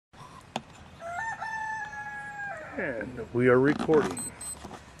And we are recording.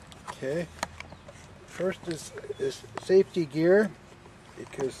 Okay. First is safety gear,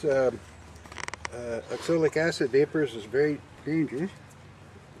 because oxalic acid vapors is very dangerous.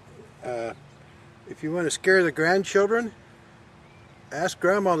 If you want to scare the grandchildren, ask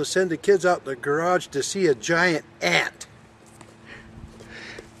Grandma to send the kids out in the garage to see a giant ant.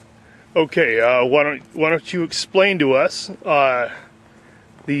 Okay, why don't you explain to us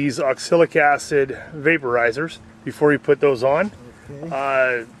these oxalic acid vaporizers before you put those on.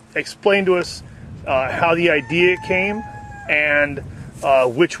 Okay. Explain to us how the idea came and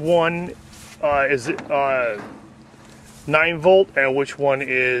which one is 9 volt and which one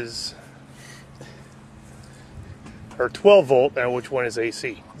is, or 12 volt and which one is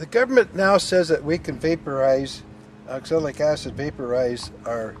AC. The government now says that we can vaporize, oxalic acid vaporize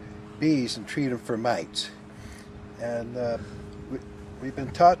our bees and treat them for mites. And we've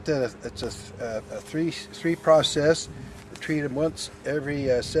been taught that it's a three process. Treat them once every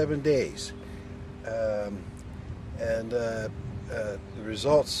 7 days, and the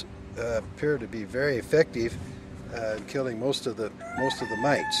results appear to be very effective in killing most of the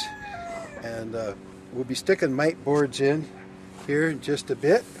mites. And we'll be sticking mite boards in here in just a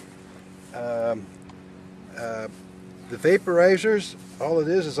bit. The vaporizers, all it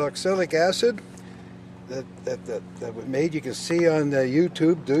is oxalic acid that we made. You can see on the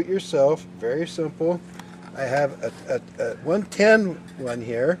YouTube. Do it yourself. Very simple. I have a 110 one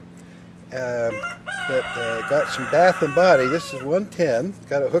here that got some Bath and Body. This is 110.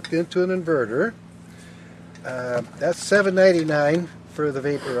 Got it hooked into an inverter. That's $7.99 for the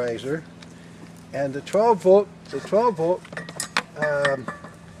vaporizer. And the 12 volt.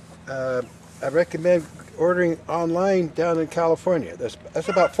 I recommend ordering online down in California. That's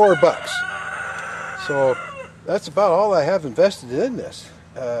about $4. So that's about all I have invested in this.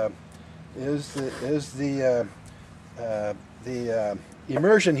 Is the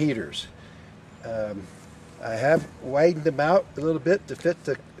immersion heaters. I have widened them out a little bit to fit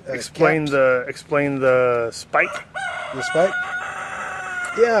the explain the spike. The spike.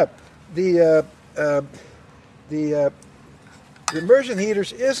 Yeah, the immersion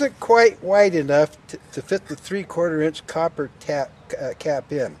heaters isn't quite wide enough to fit the 3/4 inch copper cap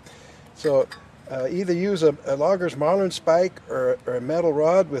in. So either use a logger's marlin spike or a metal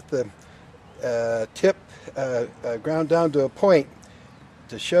rod with the tip ground down to a point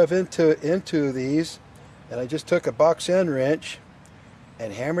to shove into these. And I just took a box end wrench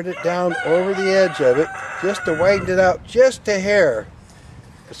and hammered it down over the edge of it just to widen it out just a hair,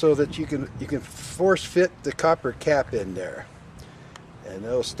 so that you can force fit the copper cap in there, and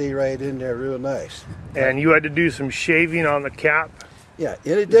it'll stay right in there real nice. And you had to do some shaving on the cap. Yeah.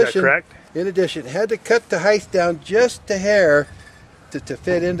 In addition, is that correct? In addition, had to cut the height down just a hair to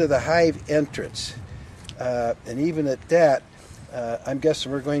fit into the hive entrance. And even at that, I'm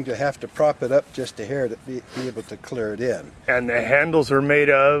guessing we're going to have to prop it up just a hair to be able to clear it in. And the handles are made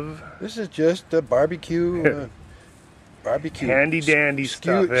of? This is just a barbecue handy dandy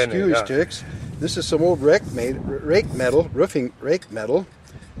stuff. Skew sticks. This is some old roofing rake metal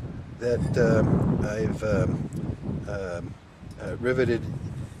that I've riveted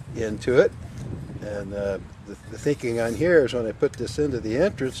into it. And the thinking on here is when I put this into the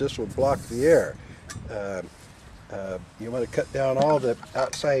entrance, this will block the air. You want to cut down all the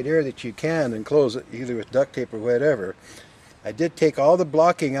outside air that you can and close it either with duct tape or whatever. I did take all the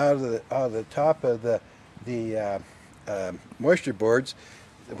blocking out of the top of the moisture boards,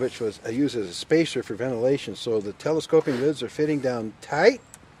 which was I use as a spacer for ventilation. So the telescoping lids are fitting down tight.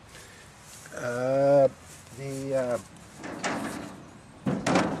 The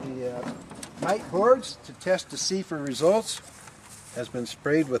mite boards, to test to see for results, has been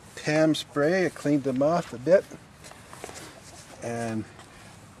sprayed with PAM spray. I cleaned them off a bit, and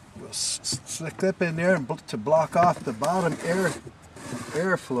we'll stick that in there to block off the bottom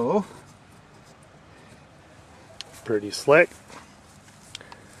airflow. Pretty slick.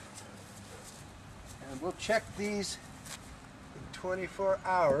 And we'll check these in 24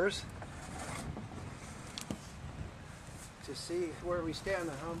 hours to see where we stand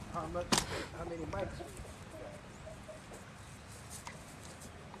and how many mites we got.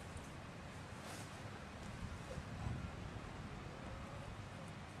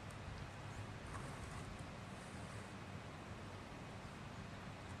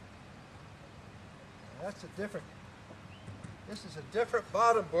 This is a different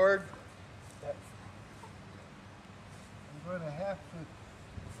bottom board that I'm going to have to,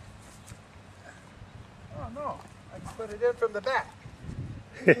 oh no, I can put it in from the back.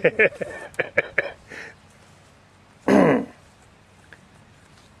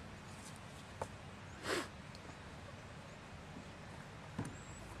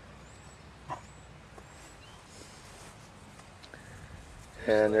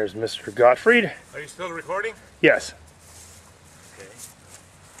 And there's Mr. Gottfried. Are you still recording? Yes. Okay.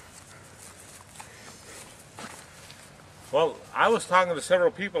 Well, I was talking to several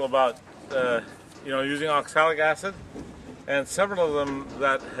people about using oxalic acid, and several of them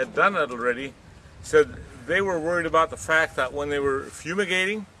that had done it already said they were worried about the fact that when they were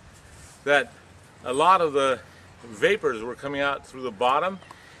fumigating, that a lot of the vapors were coming out through the bottom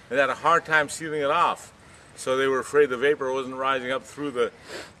and they had a hard time sealing it off. So they were afraid the vapor wasn't rising up through the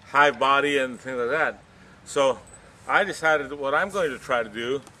hive body and things like that. So I decided that what I'm going to try to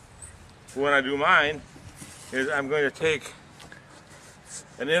do when I do mine is I'm going to take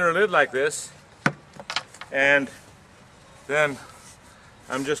an inner lid like this, and then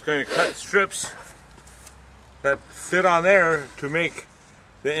I'm just going to cut strips that fit on there to make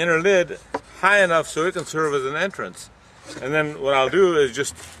the inner lid high enough so it can serve as an entrance. And then what I'll do is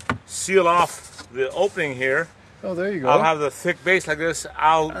just seal off the opening here. Oh, there you go. I'll have the thick base like this.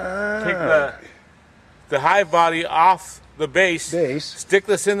 I'll take the hive body off the base, stick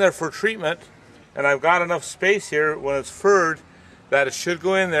this in there for treatment, and I've got enough space here when it's furred that it should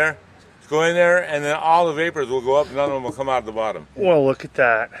go in there. Go in there, and then all the vapors will go up, and none of them will come out of the bottom. Well, look at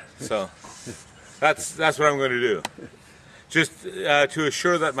that. So that's what I'm going to do. Just to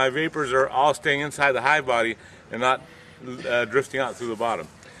assure that my vapors are all staying inside the hive body and not drifting out through the bottom.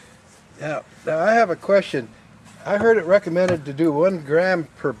 Now I have a question. I heard it recommended to do 1 gram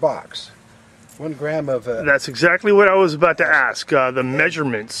per box. 1 gram of... That's exactly what I was about to ask. The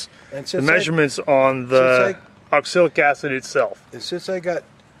measurements. The measurements on the oxalic acid itself. And since I got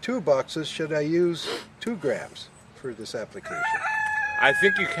 2 boxes, should I use 2 grams for this application? I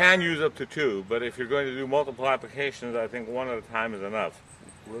think you can use up to 2, but if you're going to do multiple applications, I think 1 at a time is enough.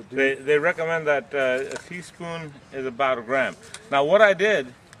 They recommend that a teaspoon is about 1 gram. Now what I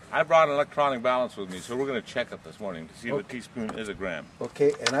did, I brought an electronic balance with me, so we're going to check it this morning to see if a teaspoon is 1 gram.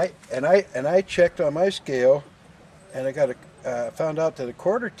 Okay, and I checked on my scale, and I got found out that a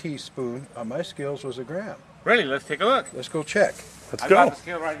 1/4 teaspoon on my scales was 1 gram. Really? Let's take a look. Let's go check. Let's I go. got the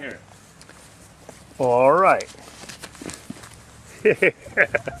scale right here. All right.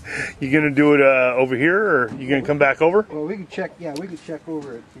 You gonna do it over here, or you gonna come back over? Well, we can check. Yeah, we can check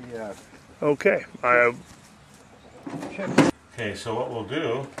over at the. Okay. Check. Okay, so what we'll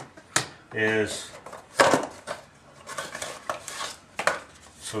do is,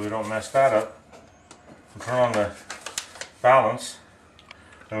 so we don't mess that up, we'll turn on the balance,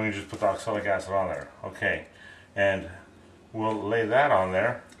 and we just put the oxalic acid on there. Okay, and we'll lay that on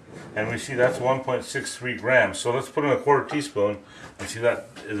there, and we see that's 1.63 grams. So let's put in a 1/4 teaspoon and see that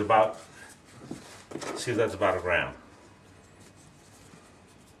is about, see if that's about 1 gram.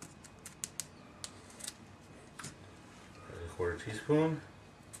 A 1/4 teaspoon.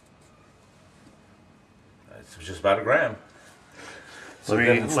 It's just about 1 gram. So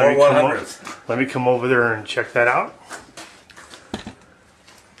let me come over there and check that out.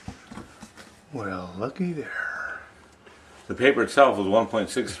 Well, looky there. The paper itself was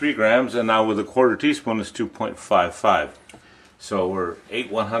 1.63 grams, and now with a 1/4 teaspoon it's 2.55. So we're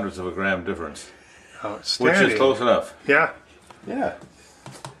 8/100ths of a gram difference, which is close enough. Yeah. Yeah.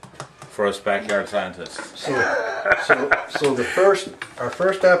 For us backyard scientists. So our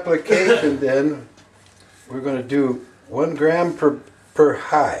first application then, we're going to do 1 gram per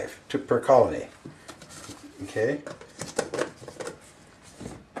hive per colony. Okay.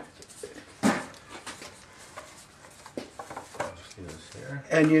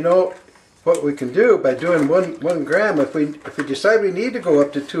 And you know what we can do by doing one gram, if we decide we need to go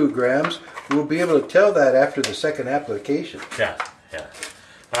up to 2 grams, we'll be able to tell that after the second application. Yeah.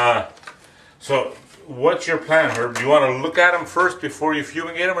 So what's your plan, Herb? Do you want to look at them first before you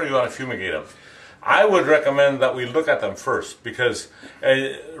fumigate them, or do you want to fumigate them? I would recommend that we look at them first, because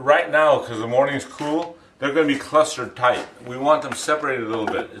right now, because the morning's cool, they're going to be clustered tight. We want them separated a little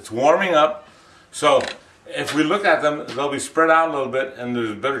bit. It's warming up, so if we look at them, they'll be spread out a little bit, and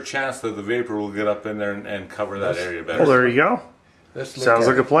there's a better chance that the vapor will get up in there and cover that area better. Well, there you go. Sounds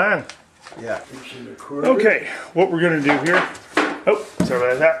like a plan. Yeah. Okay, what we're going to do here, oh,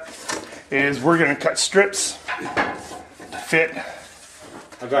 sorry about that, is we're going to cut strips, fit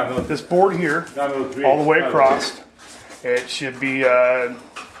this board here all the way across. It should be,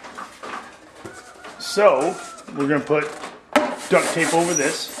 so we're going to put duct tape over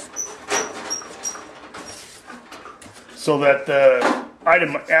this so that the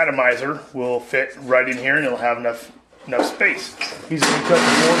atomizer will fit right in here and it'll have enough space. He's going to cut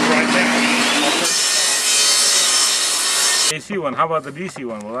the board right now. AC one, how about the DC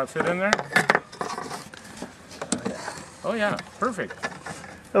one? Will that fit in there? Oh yeah, perfect.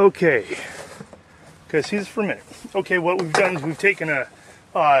 Okay, because here's for a minute. Okay, what we've done is we've taken a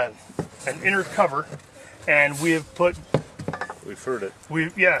an inner cover, and we have put We furred it. we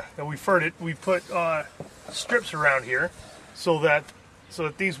furred it. We put strips around here so that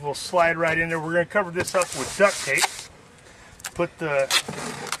these will slide right in there. We're going to cover this up with duct tape. Put the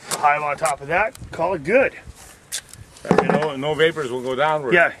hive on top of that. Call it good. You know, no vapors will go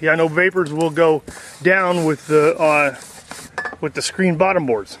downward. Yeah, no vapors will go down with the screen bottom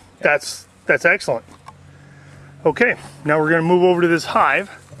boards. That's excellent. Okay, now we're going to move over to this hive.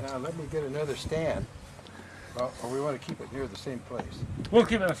 Now let me get another stand. Or we want to keep it near the same place. We'll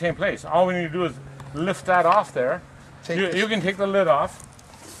keep it in the same place. All we need to do is lift that off there. You can take the lid off,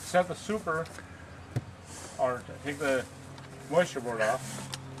 set the super, or take the moisture board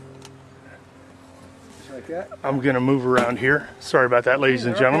off. Just like that. I'm going to move around here. Sorry about that, ladies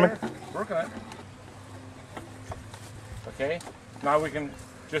and gentlemen. Work on it. Okay, now we can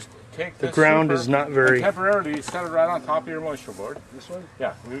just take The this ground super is not and very... temporarily set it right on top of your moisture board. This one?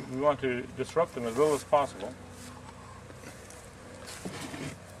 Yeah, we want to disrupt them as little as possible.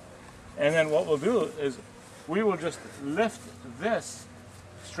 And then what we'll do is we will just lift this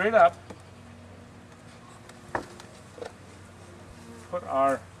straight up, put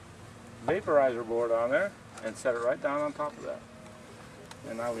our vaporizer board on there, and set it right down on top of that.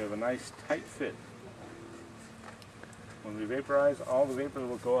 And now we have a nice tight fit. When we vaporize, all the vapors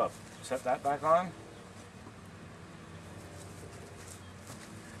will go up. Set that back on.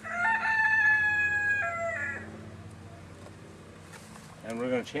 And we're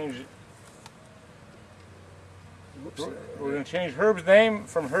going to change it. We're going to change Herb's name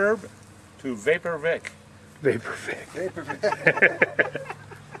from Herb to Vapor Vic. Vapor Vic.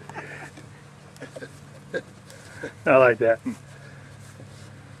 I like that.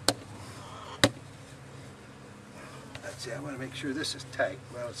 Let's see, I want to make sure this is tight.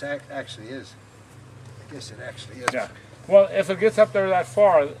 Well, it actually is. I guess it actually is. Yeah. Well, if it gets up there that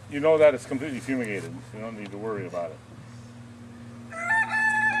far, you know that it's completely fumigated. You don't need to worry about it.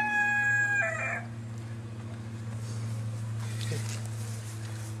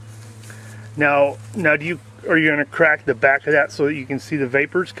 Now, are you going to crack the back of that so that you can see the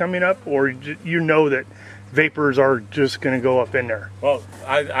vapors coming up, or you know that vapors are just going to go up in there? Well,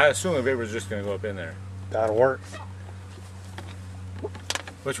 I assume the vapor is just going to go up in there. That'll work.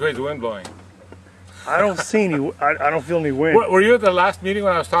 Which way is the wind blowing? I don't see any. I don't feel any wind. Were you at the last meeting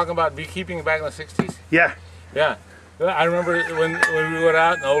when I was talking about beekeeping back in the 60s? Yeah. Yeah. I remember when we went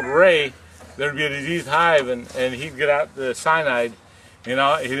out in Old Ray, there'd be a diseased hive, and he'd get out the cyanide. You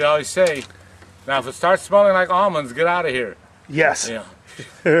know, he'd always say, "Now, if it starts smelling like almonds, get out of here." Yes. Yeah.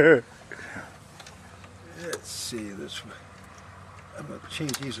 Let's see this. I'm going to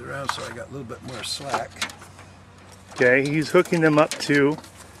change these around so I got a little bit more slack. Okay, he's hooking them up to.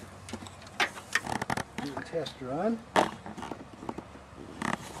 Get the tester on.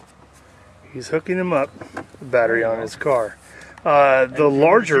 He's hooking them up. The battery on his car. The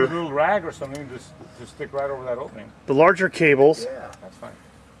larger. A little rag or something just to stick right over that opening. The larger cables That's fine.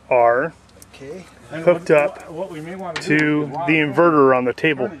 are Okay. hooked up what we may want to do is the inverter on the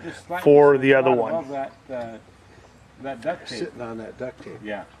table for the other one. Above that duct tape. Sitting on that duct tape.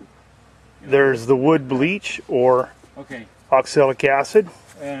 Yeah. There's the wood bleach or Okay. oxalic acid.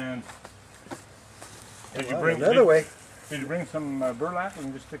 And did you Well, bring another way. Did you bring some burlap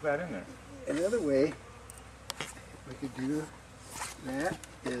and just stick that in there? Another way we could do that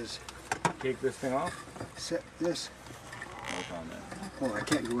is Take this thing off. set this. Hold on there. Oh, I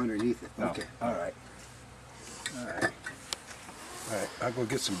can't go underneath it. No. Okay. All right. All right. All right. I'll go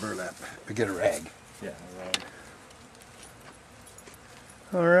get some burlap. Or get a rag. Yeah. Right.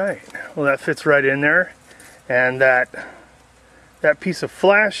 All right. Well, that fits right in there, and that piece of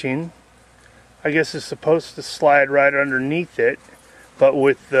flashing, I guess, is supposed to slide right underneath it, but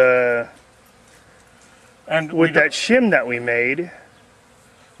with the that shim that we made.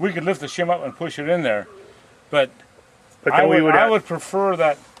 We could lift the shim up and push it in there, but But I then would, prefer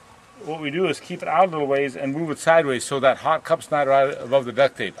that what we do is keep it out a little ways and move it sideways so that hot cup's not right above the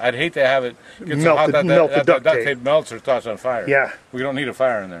duct tape. I'd hate to have it get so hot that the duct tape melts or starts on fire. Yeah. We don't need a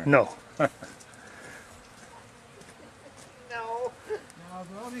fire in there. No. No. Now,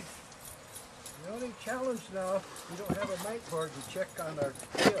 the only challenge now, we don't have a mic board to check on our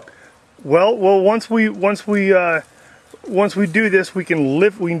kill. Well, once we do this, we can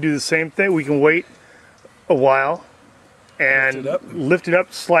lift. We can do the same thing. We can wait a while and lift it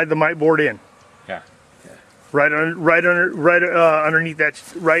up, slide the mic board in. Yeah. Right underneath that,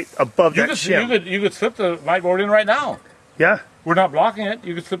 right above that shim. You could slip the mic board in right now. Yeah. We're not blocking it.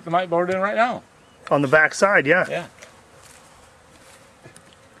 You could slip the mic board in right now. On the back side, yeah. Yeah.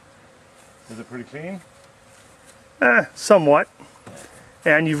 Is it pretty clean? Somewhat.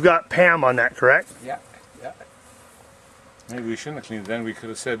 And you've got Pam on that, correct? Yeah. Yeah. Maybe we shouldn't have cleaned it then. We could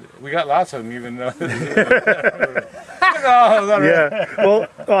have said, we got lots of them even though. Yeah.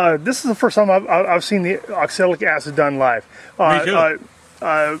 Well, this is the first time I've seen the oxalic acid done live. Me too.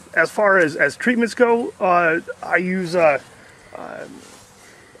 As far as treatments go, I use a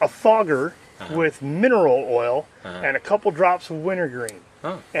fogger with mineral oil and a couple drops of wintergreen.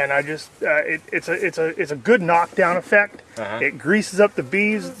 Huh. And I just it's a good knockdown effect. It greases up the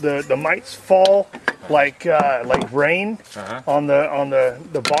bees. The mites fall like rain on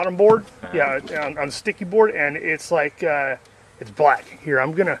the bottom board. Yeah, on the sticky board, and it's like it's black. Here,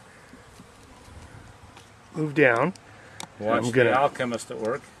 I'm gonna move down. Watch the alchemist at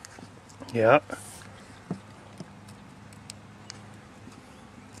work. Yeah.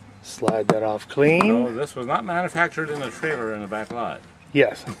 Slide that off clean. No, this was not manufactured in a trailer in the back lot.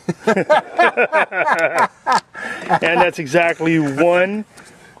 Yes. And that's exactly one,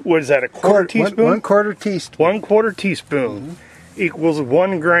 what is that, a quarter teaspoon? 1/4 teaspoon. 1/4 teaspoon equals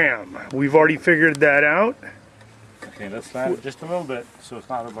 1 gram. We've already figured that out. Okay, let's slant it just a little bit so it's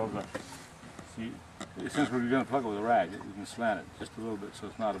not above the... See, since we're going to plug it with a rag, you can slant it just a little bit so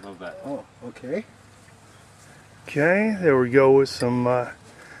it's not above that. Oh, okay. Okay, there we go with some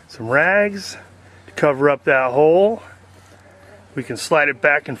rags to cover up that hole. We can slide it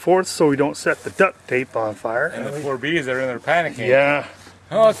back and forth so we don't set the duct tape on fire. And the poor bees are in there panicking. Yeah.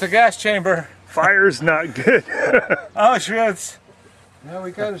 Oh, it's the gas chamber. Fire's not good. Oh, shreds. Now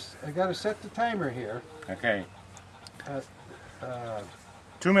I gotta set the timer here. Okay.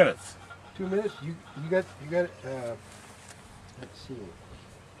 2 minutes. 2 minutes. You got let's see.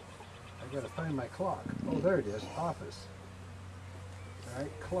 I gotta find my clock. Oh, there it is. Office. All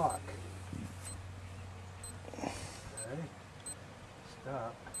right, clock. Okay.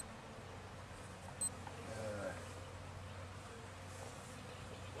 Stop.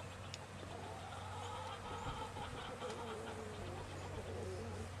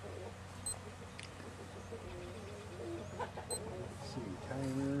 Let's see,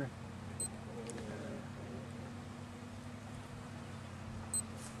 timer.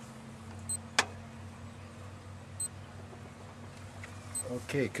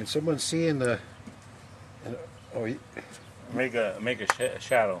 Okay, can someone see in the? Oh, Make a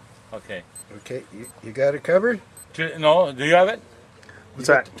shadow. Okay. okay. You got it covered. No, do you have it? What's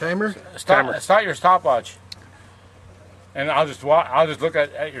that? Timer. Start your stopwatch. And I'll just look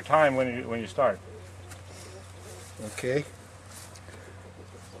at your time when you start. Okay.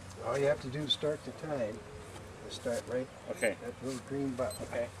 All you have to do is start the time. Start right Okay. that little green button.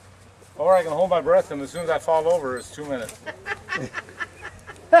 Okay. Or I can hold my breath, and as soon as I fall over, it's 2 minutes.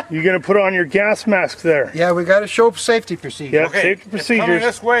 You're going to put on your gas mask there. Yeah, we got to show safety procedure. Yeah, Okay. safety It's coming procedures.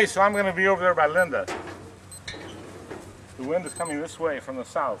 this way, so I'm going to be over there by Linda. The wind is coming this way from the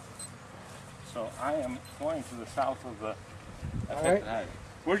south, so I am going to the south of the. All right.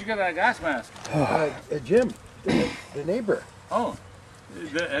 Where'd you get that gas mask? Jim, the neighbor. Oh,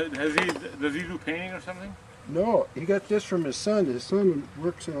 does he do painting or something? No, he got this from his son. His son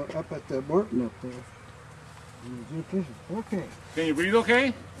works up at the Morton up there. Okay. Can you breathe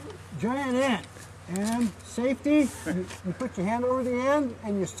okay? Giant ant. And safety, you put your hand over the end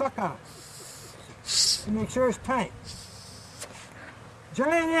and you suck on it. And make sure it's tight.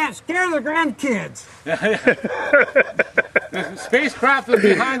 Giant ant, scare the grandkids. The spacecraft is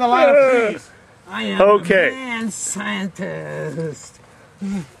behind the line of trees. I am Okay. a mad scientist.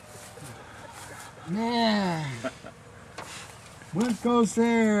 Man. What goes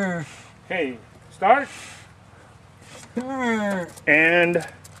there? Okay, start. Start. And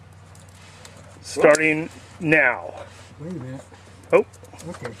starting now. Wait a minute. Oh,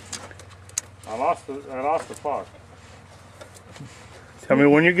 Okay. I lost the clock. tell me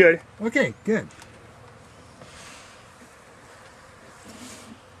when you're good. Okay, good.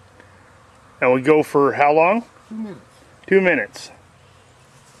 And we go for how long? 2 minutes. 2 minutes.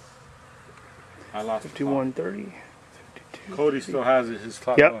 I lost the clock. 51:30. Cody still has his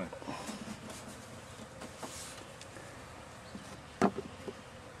clock Yep. going.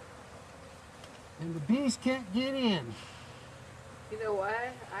 And the bees can't get in. You know what?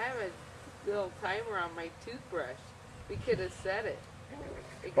 I have a little timer on my toothbrush. We could have set it.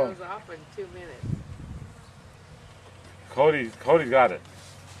 It goes off in 2 minutes. Cody's got it.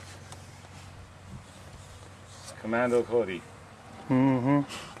 Commando Cody. Mm-hmm.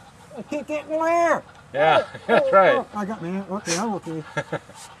 I can't get in there. Yeah, that's right. Oh, I got me. Okay, I'm okay.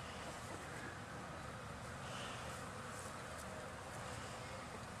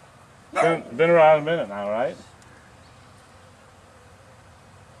 Been around a minute now, right?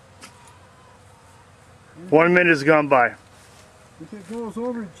 1 minute has gone by. If it goes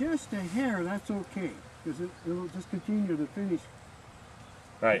over just a hair, that's okay, because it'll just continue to finish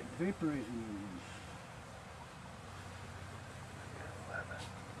Right. vaporizing.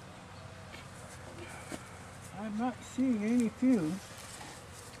 I'm not seeing any fumes.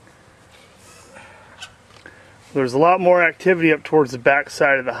 There's a lot more activity up towards the back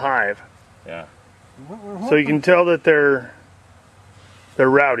side of the hive. Yeah. What we're So you hoping- can tell that they're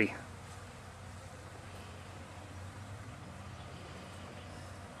rowdy.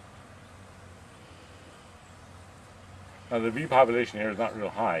 Now the bee population here is not real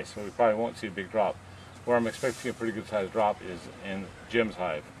high, so we probably won't see a big drop. Where I'm expecting a pretty good sized drop is in Jim's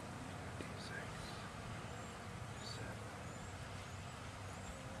hive.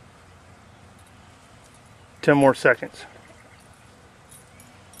 Ten more seconds.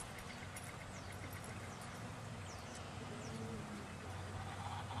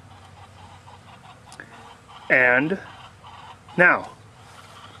 And now.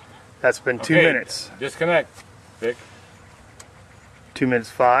 That's been 2 Okay, minutes. Disconnect, Vic. 2 minutes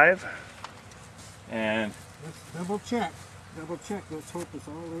 5. And Let's double check. Double check. Let's hope it's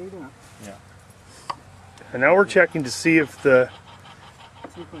all laid up. yeah. And now we're checking to see if the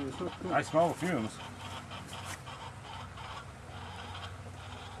See if I was hooked up. I smell the fumes.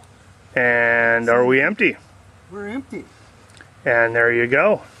 and are we empty? We're empty. And there you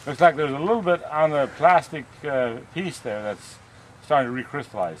go. Looks like there's a little bit on the plastic piece there that's starting to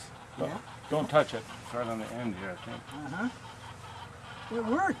recrystallize. So Yeah. don't touch it. It's right on the end here, I think. Uh-huh. It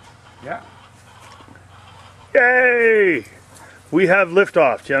worked. Yeah. Yay! We have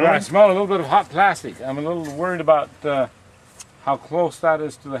liftoff, I gentlemen. smell a little bit of hot plastic. I'm a little worried about how close that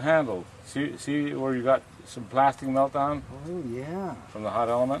is to the handle. See where you got some plastic meltdown Oh, yeah. from the hot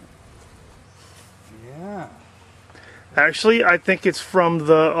element? Yeah. Actually, I think it's from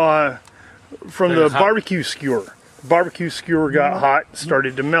the Hot. barbecue skewer. The barbecue skewer got hot,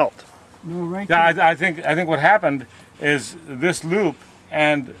 started to melt. No, right Yeah, there. I think what happened is this loop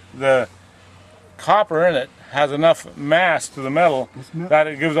and the copper in it has enough mass to the metal that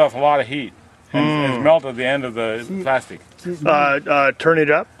it gives off a lot of heat and it's melted the end of the See- plastic. See it, melted, Turn it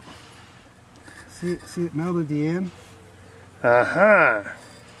up. see it melted the end? Uh-huh.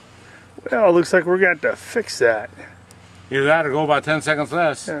 Well, it looks like we're going to have to fix that. Either that or go about 10 seconds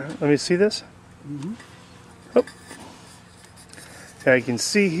less. Let me see this. Oh. Now you can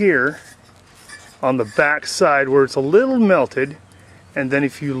see here on the back side where it's a little melted, and then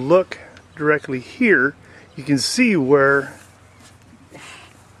if you look directly here, you can see where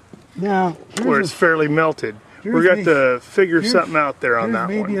Now, it's fairly melted. We're here's got me- to figure here's- something out there on here's that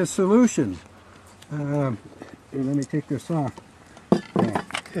maybe one. a solution. Here, let me take this off.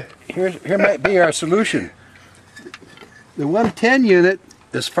 Yeah. Here might be our solution. The 110 unit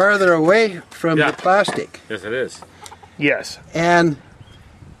is farther away from Yeah. the plastic. Yes, it is. Yes. And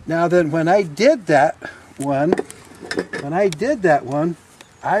now then when I did that one,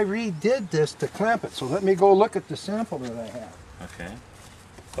 I redid this to clamp it. So let me go look at the sample that I have. Okay.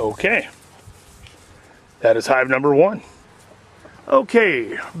 Okay. That is hive number 1.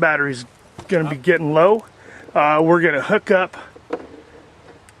 Okay, battery's going to be getting low. We're going to hook up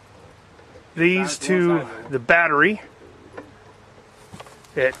these to the battery.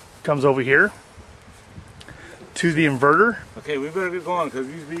 It comes over here to the inverter. Okay, we better get going because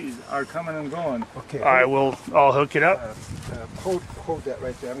these bees are coming and going. Okay. I'll hook it up. Hold that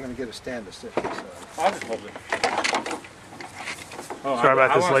right there. I'm going to get a stand to sit this on. I'll just hold it. Oh, Sorry about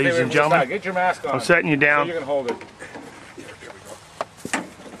I this, wanna ladies stay and away from the gentlemen. side. Get your mask on. I'm setting you So down. you can hold it. There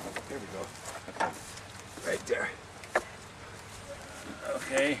we go. Right there.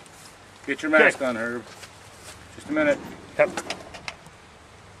 Okay. Get your mask on, Herb. Just a minute. Yep.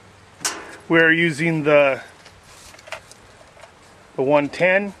 We're using the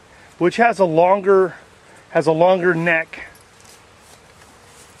 110, which has a longer neck.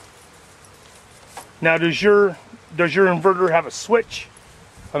 Now, does your inverter have a switch,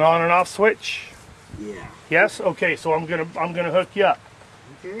 an on and off switch? Yeah. Yes. Okay. So I'm gonna hook you up.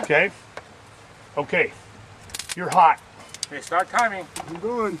 Okay. Okay. Okay. You're hot. Okay, start timing. I'm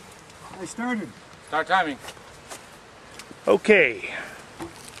going. I started. Start timing. Okay.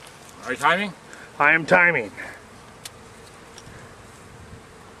 Are you timing? I am timing.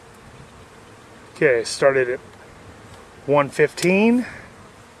 Okay, started at 1:15.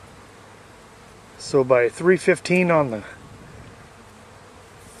 So by 3:15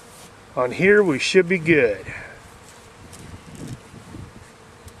 on here we should be good.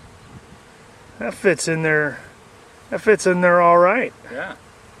 That fits in there. That fits in there all right. Yeah.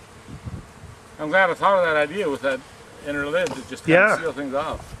 I'm glad I thought of that idea with that inner lid to just kind Yeah. of seal things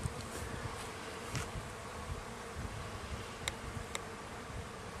off.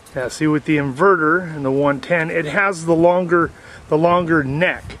 Yeah, see with the inverter and the 110, it has the longer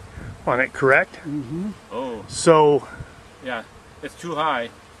neck on it, correct? Mm-hmm. Oh. So yeah, it's too high,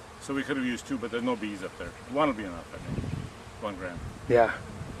 so we could have used 2, but there's no bees up there. 1 will be enough, I think. 1 gram. yeah.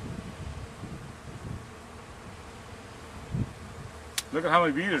 Look at how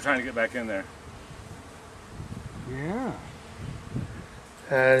many bees are trying to get back in there. Yeah.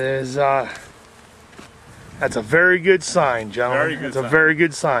 That is that's a very good sign, gentlemen. Very good it's sign. a very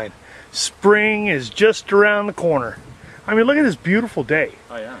good sign. Spring is just around the corner. I mean, look at this beautiful day.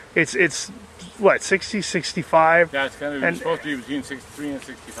 Oh yeah. It's what, 60, 65? Yeah, it's kind of And- supposed to be between 63 and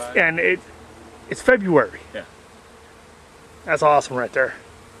 65. And it's February. Yeah. That's awesome right there.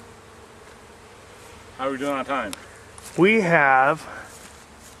 How are we doing on time? We have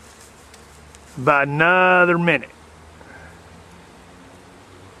about another minute.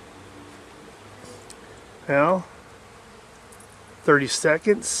 Well, 30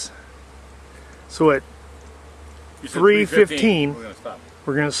 seconds. So at You said 3:15. We're gonna stop.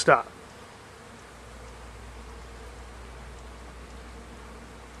 we're going to stop.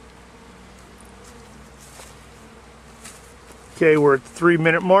 Okay, we're at the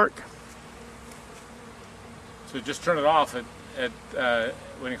 3-minute mark. So just turn it off at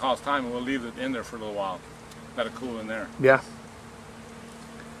when he calls time, and we'll leave it in there for a little while. Let it cool in there. Yeah.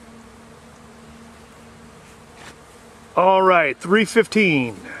 All right,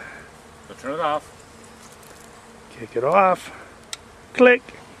 3:15. So turn it off. Kick it off. Click.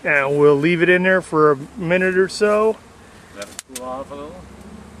 And we'll leave it in there for a minute or so. Let it cool off a little.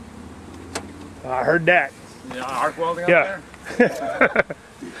 I heard that. Yeah, arc welding Yeah. up there.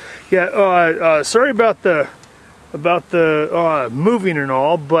 Yeah, sorry about the moving and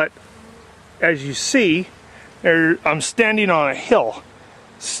all, but as you see, I'm standing on a hill,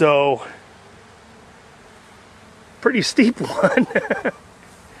 so pretty steep one.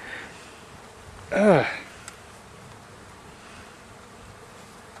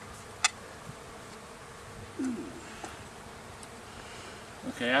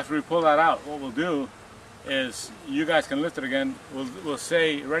 Okay, after we pull that out, what we'll do is you guys can lift it again. We'll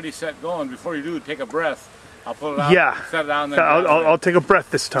say ready, set, go, and before you do, take a breath. I'll pull it out. Yeah. Set it down. Then I'll take a breath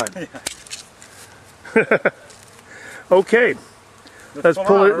this time. Okay, let's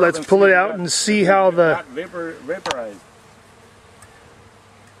pull it. Let's pull it out and see how the. Vaporized.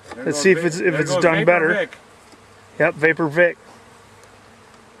 There Let's goes see if it's goes done Vapor better. Vic. Yep, Vapor Vic.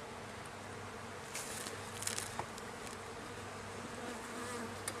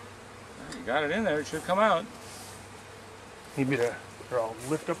 You got it in there. It should come out. Need me to? Or I'll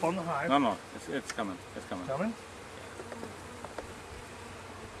lift up on the hive. No, it's coming. It's coming. Coming.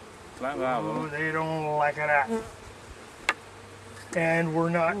 Flat valve. Oh, they don't like it. And we're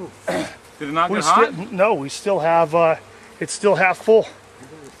not. Did it not We get hot? still, no, we still have. It's still half full.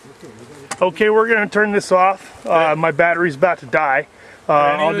 Okay, we're gonna turn this off. My battery's about to die.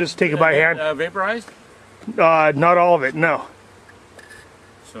 I'll just take it by hand. Vaporized? Not all of it. No.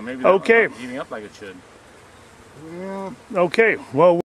 So maybe Okay. that's not heating up like it should. Okay. Well.